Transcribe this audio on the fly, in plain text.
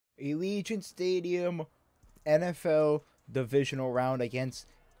Allegiant Stadium NFL Divisional round against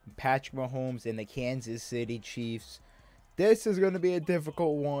Patrick Mahomes and the Kansas City Chiefs. This is going to be a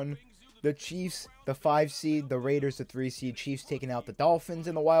difficult one. The Chiefs, the 5 seed, the Raiders, the 3 seed. Chiefs taking out the Dolphins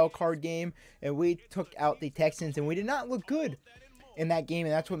in the wild card game, and we took out the Texans, and we did not look good in that game,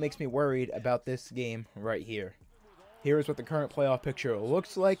 and that's what makes me worried about this game right here. Here's what the current playoff picture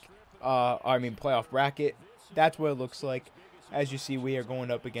looks like. Playoff bracket. That's what it looks like. As you see, we are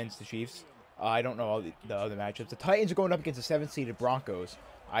going up against the Chiefs. I don't know all the other matchups. The Titans are going up against the 7th-seeded Broncos.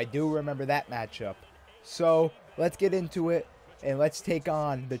 I do remember that matchup. So, let's get into it, and let's take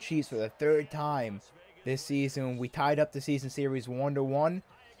on the Chiefs for the 3rd time this season. We tied up the season series 1-1.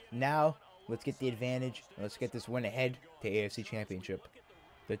 Now, let's get the advantage. Let's get this win ahead to AFC Championship.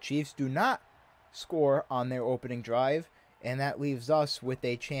 The Chiefs do not score on their opening drive, and that leaves us with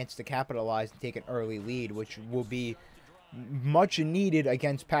a chance to capitalize and take an early lead, which will be much needed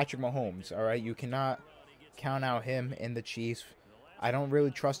against Patrick Mahomes. All right, you cannot count out him and the Chiefs. I don't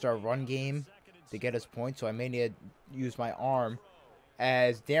really trust our run game to get us points, so I may need to use my arm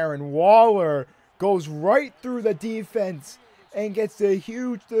as Darren Waller goes right through the defense and gets a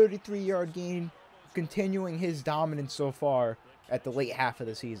huge 33-yard gain, continuing his dominance so far at the late half of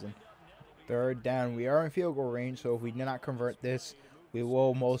the season. 3rd down. We are in field goal range, so if we do not convert this, we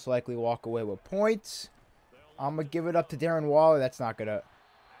will most likely walk away with points. I'm going to give it up to Darren Waller. That's not going to...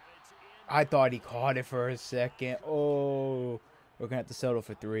 I thought he caught it for a second. Oh, we're going to have to settle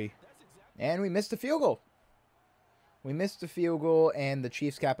for 3. And we missed the field goal. We missed the field goal, and the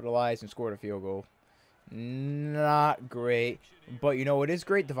Chiefs capitalized and scored a field goal. Not great. But you know what is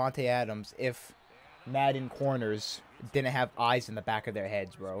great? Davante Adams. If Madden corners didn't have eyes in the back of their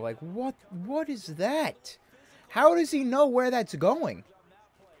heads, bro. Like, what is that? How does he know where that's going?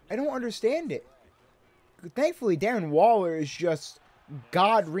 I don't understand it. Thankfully, Darren Waller is just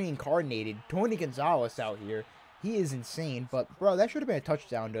God reincarnated. Tony Gonzalez out here. He is insane. But, bro, that should have been a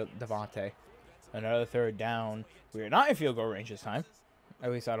touchdown to Davante. Another 3rd down. We are not in field goal range this time.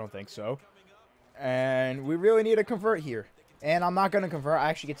 At least I don't think so. And we really need to convert here. And I'm not going to convert. I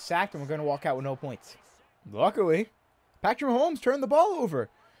actually get sacked, and we're going to walk out with no points. Luckily, Patrick Mahomes turned the ball over.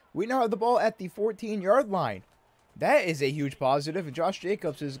 We now have the ball at the 14-yard line. That is a huge positive. And Josh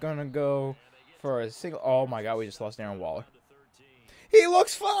Jacobs is going to go for a single. Oh, my God. We just lost Darren Waller. He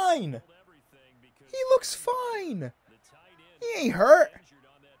looks fine. He looks fine. He ain't hurt.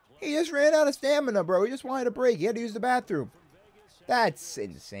 He just ran out of stamina, bro. He just wanted a break. He had to use the bathroom. That's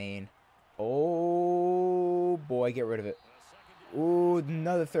insane. Oh, boy. Get rid of it. Ooh,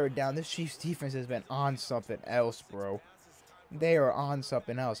 another 3rd down. This Chiefs defense has been on something else, bro. They are on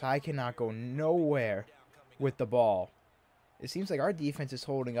something else. I cannot go nowhere with the ball. It seems like our defense is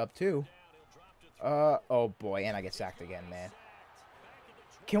holding up, too. Oh, boy. And I get sacked again, man.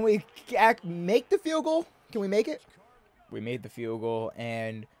 Can we make the field goal? Can we make it? We made the field goal,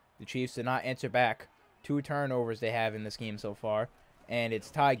 and the Chiefs did not answer back. 2 turnovers they have in this game so far. And it's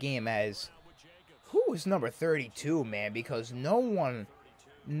tie game as... Who is number 32, man? Because no one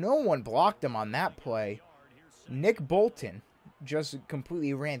blocked him on that play. Nick Bolton just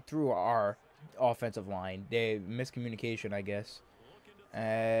completely ran through our offensive line. Miscommunication, I guess.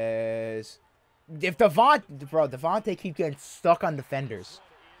 As if Devontae keeps getting stuck on defenders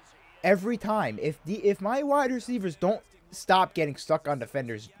every time. If my wide receivers don't stop getting stuck on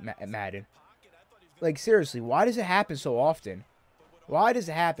defenders, Madden. Like seriously, why does it happen so often? Why does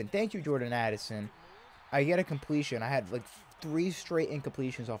it happen? Thank you, Jordan Addison. I get a completion. I had like 3 straight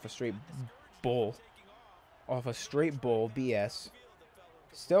incompletions off a straight bull. BS.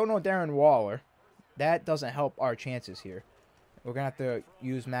 Still no Darren Waller. That doesn't help our chances here. We're going to have to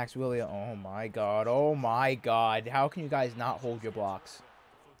use Max Williams. Oh, my God. Oh, my God. How can you guys not hold your blocks?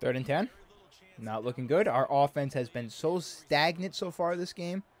 3rd and 10. Not looking good. Our offense has been so stagnant so far this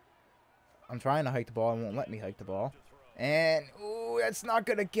game. I'm trying to hike the ball. It won't let me hike the ball. And, ooh, that's not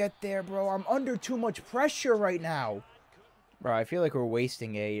going to get there, bro. I'm under too much pressure right now. Bro, I feel like we're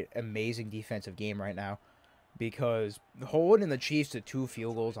wasting a amazing defensive game right now. Because holding the Chiefs to 2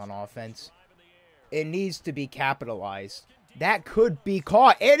 field goals on offense, it needs to be capitalized. That could be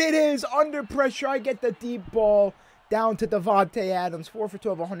caught. And it is under pressure. I get the deep ball down to Davante Adams. 4 for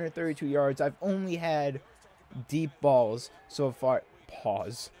 12, 132 yards. I've only had deep balls so far.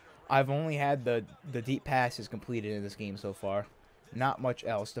 Pause. I've only had the deep passes completed in this game so far. Not much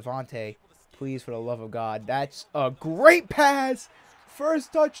else. Davante, please, for the love of God. That's a great pass.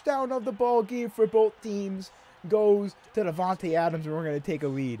 First touchdown of the ball game for both teams goes to Davante Adams, and we're going to take a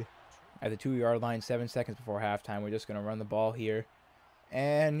lead. At the 2-yard line, 7 seconds before halftime, we're just going to run the ball here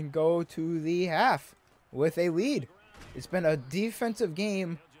and go to the half with a lead. It's been a defensive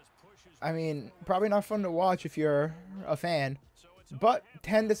game I mean, probably not fun to watch if you're a fan. But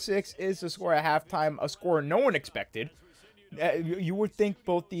 10-6 is the score at halftime, a score no one expected. You would think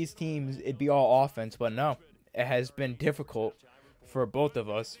both these teams, it'd be all offense, but no. It has been difficult for both of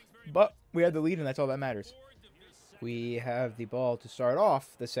us. But we have the lead, and that's all that matters. We have the ball to start off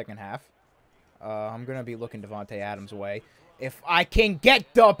the second half. I'm going to be looking Davante Adams away. If I can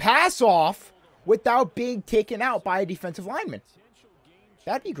get the pass off without being taken out by a defensive lineman.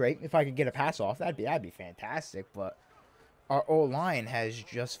 That'd be great if I could get a pass off. That'd be fantastic, but our O-line has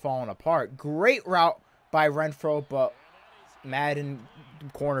just fallen apart. Great route by Renfro, but Madden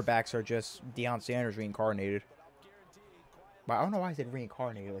cornerbacks are just Deion Sanders reincarnated. But I don't know why I said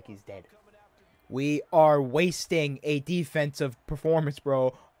reincarnated like he's dead. We are wasting a defensive performance,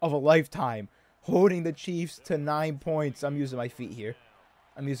 bro, of a lifetime. Holding the Chiefs to 9 points. I'm using my feet here.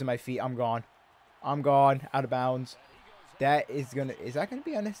 I'm using my feet. I'm gone. I'm gone. Out of bounds. Is that gonna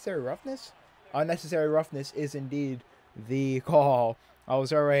be unnecessary roughness? Unnecessary roughness is indeed the call. I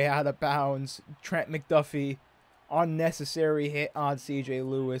was already out of bounds. Trent McDuffie, unnecessary hit on CJ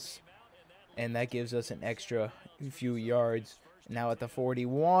Lewis, and that gives us an extra few yards. Now at the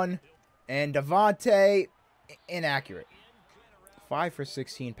 41, and Davante, inaccurate. 5 for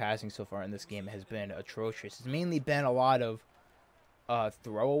 16 passing so far in this game has been atrocious. It's mainly been a lot of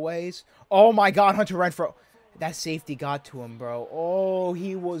throwaways. Oh my God, Hunter Renfro. That safety got to him, bro. Oh,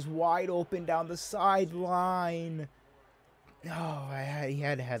 he was wide open down the sideline. Oh, he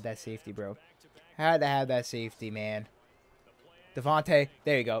had to have that safety, bro. Had to have that safety, man. Davante,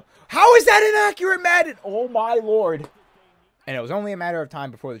 there you go. How is that inaccurate, Madden? Oh, my Lord. And it was only a matter of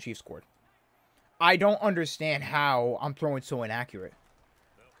time before the Chiefs scored. I don't understand how I'm throwing so inaccurate.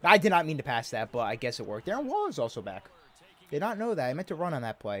 I did not mean to pass that, but I guess it worked. Darren Waller's also back. Did not know that. I meant to run on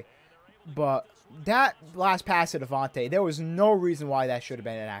that play. But that last pass to Davante, there was no reason why that should have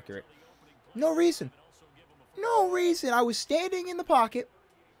been inaccurate. No reason. No reason. I was standing in the pocket.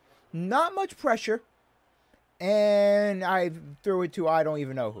 Not much pressure. And I threw it to I don't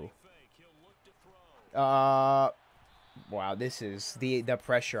even know who. Wow, this is the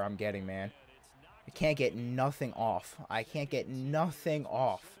pressure I'm getting, man. I can't get nothing off. I can't get nothing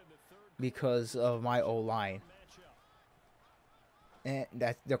off because of my O-line. And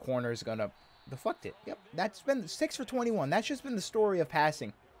that the corner is going to deflect it. Yep, that's been 6 for 21. That's just been the story of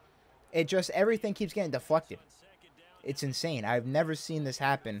passing. It just, everything keeps getting deflected. It's insane. I've never seen this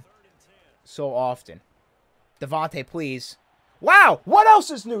happen so often. Davante, please. Wow, what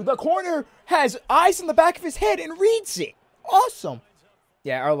else is new? The corner has eyes in the back of his head and reads it. Awesome.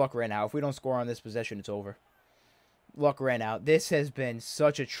 Yeah, our luck ran out. If we don't score on this possession, it's over. Luck ran out. This has been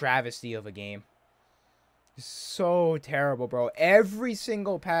such a travesty of a game. So terrible, bro. Every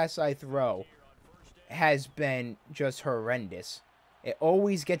single pass I throw has been just horrendous. It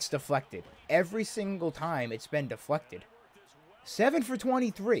always gets deflected. Every single time it's been deflected. 7 for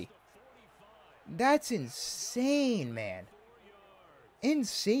 23. That's insane, man.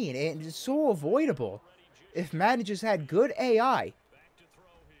 Insane. And it's so avoidable. If Madden just had good AI.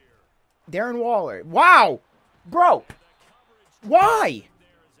 Darren Waller. Wow! Bro! Why?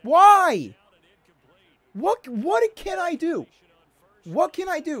 Why? What can I do? What can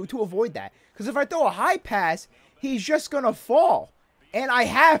I do to avoid that? Because if I throw a high pass, he's just going to fall. And I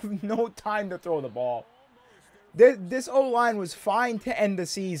have no time to throw the ball. This O-line was fine to end the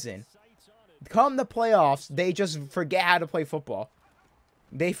season. Come the playoffs, they just forget how to play football.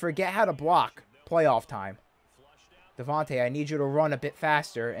 They forget how to block playoff time. Davante, I need you to run a bit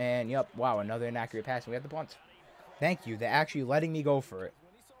faster. And, yep, wow, another inaccurate pass. We have the punt. Thank you. They're actually letting me go for it.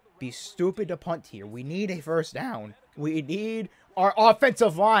 Be stupid to punt here. We need a first down. We need our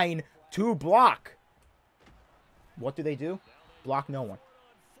offensive line to block. What do? Block no one.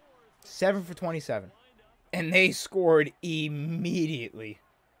 7 for 27. And they scored immediately.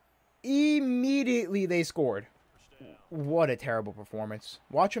 Immediately they scored. What a terrible performance.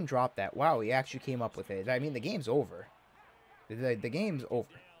 Watch him drop that. Wow, he actually came up with it. I mean, the game's over. The game's over.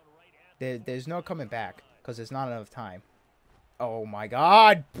 There's no coming back because there's not enough time. Oh my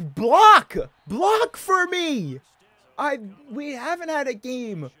God! Block! Block for me! We haven't had a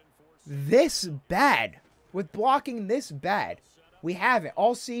game this bad. With blocking this bad. We haven't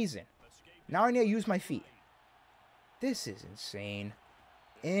all season. Now I need to use my feet. This is insane.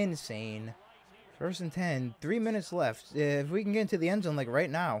 Insane. 1st and 10. 3 minutes left. If we can get into the end zone like right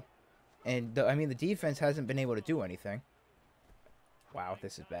now. And, I mean, the defense hasn't been able to do anything. Wow,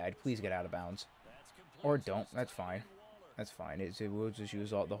 this is bad. Please get out of bounds. Or don't. That's fine. That's fine. We'll just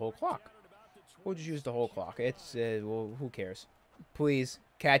use the whole clock. We'll just use the whole clock. It's, well, who cares? Please,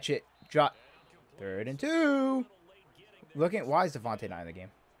 catch it. Drop. 3rd and 2. Why is Davante not in the game?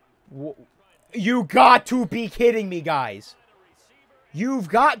 You got to be kidding me, guys. You've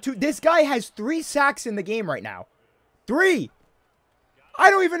got to. This guy has 3 sacks in the game right now. 3. I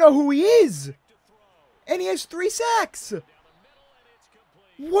don't even know who he is. And he has 3 sacks.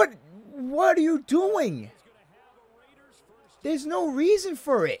 What are you doing? There's no reason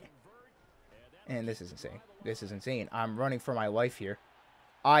for it. And this is insane. This is insane. I'm running for my life here.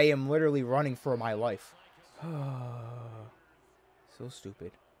 I am literally running for my life. So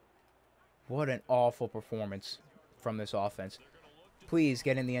stupid. What an awful performance from this offense. Please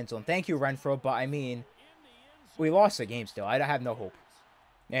get in the end zone. Thank you, Renfro, but I mean, we lost the game still. I have no hope.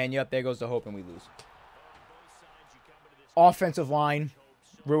 And yep, there goes the hope and we lose. Offensive line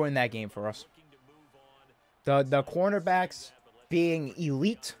ruined that game for us. The cornerbacks being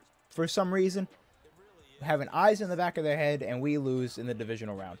elite for some reason, having eyes in the back of their head, and we lose in the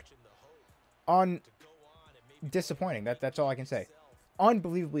divisional round. Disappointing. That's all I can say.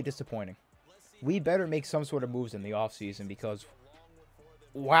 Unbelievably disappointing. We better make some sort of moves in the offseason because,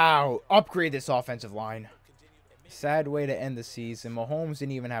 wow, upgrade this offensive line. Sad way to end the season. Mahomes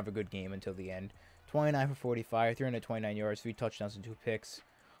didn't even have a good game until the end. 29 for 45, 329 yards, 3 touchdowns and 2 picks.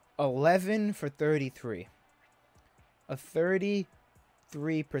 11 for 33. A 33%,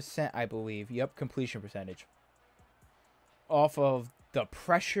 I believe. Yep, completion percentage. Off of the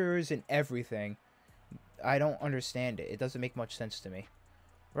pressures and everything. I don't understand it. It doesn't make much sense to me.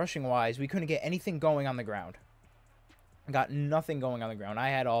 Rushing-wise, we couldn't get anything going on the ground. Got nothing going on the ground. I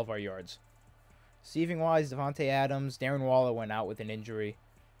had all of our yards. Receiving-wise, Devontae Adams, Darren Waller went out with an injury.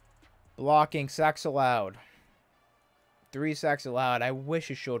 Blocking, sacks allowed. 3 sacks allowed. I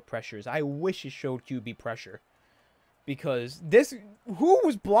wish it showed pressures. I wish it showed QB pressure. Because this... Who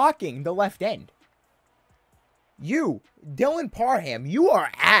was blocking the left end? You. Dylan Parham. You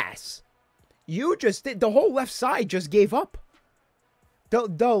are ass. You just did... The whole left side just gave up.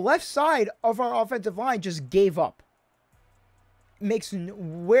 The left side of our offensive line just gave up.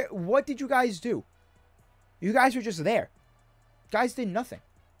 What did you guys do? You guys were just there. Guys did nothing.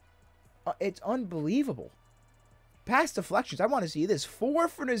 It's unbelievable. Pass deflections. I want to see this. 4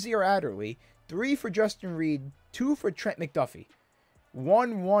 for Nazir Adderley. 3 for Justin Reed. 2 for Trent McDuffie.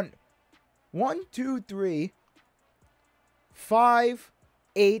 1, 2, 3, 5,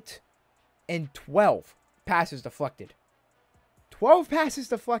 8, and 12 passes deflected. 12 passes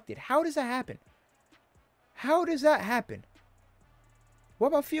deflected. How does that happen? How does that happen? What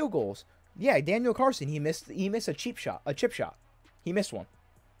about field goals? Yeah, Daniel Carson, he missed a chip shot. He missed one.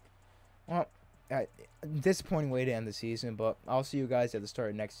 Well, disappointing way to end the season, but I'll see you guys at the start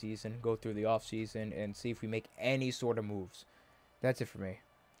of next season, go through the off season and see if we make any sort of moves. That's it for me.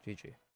 GG.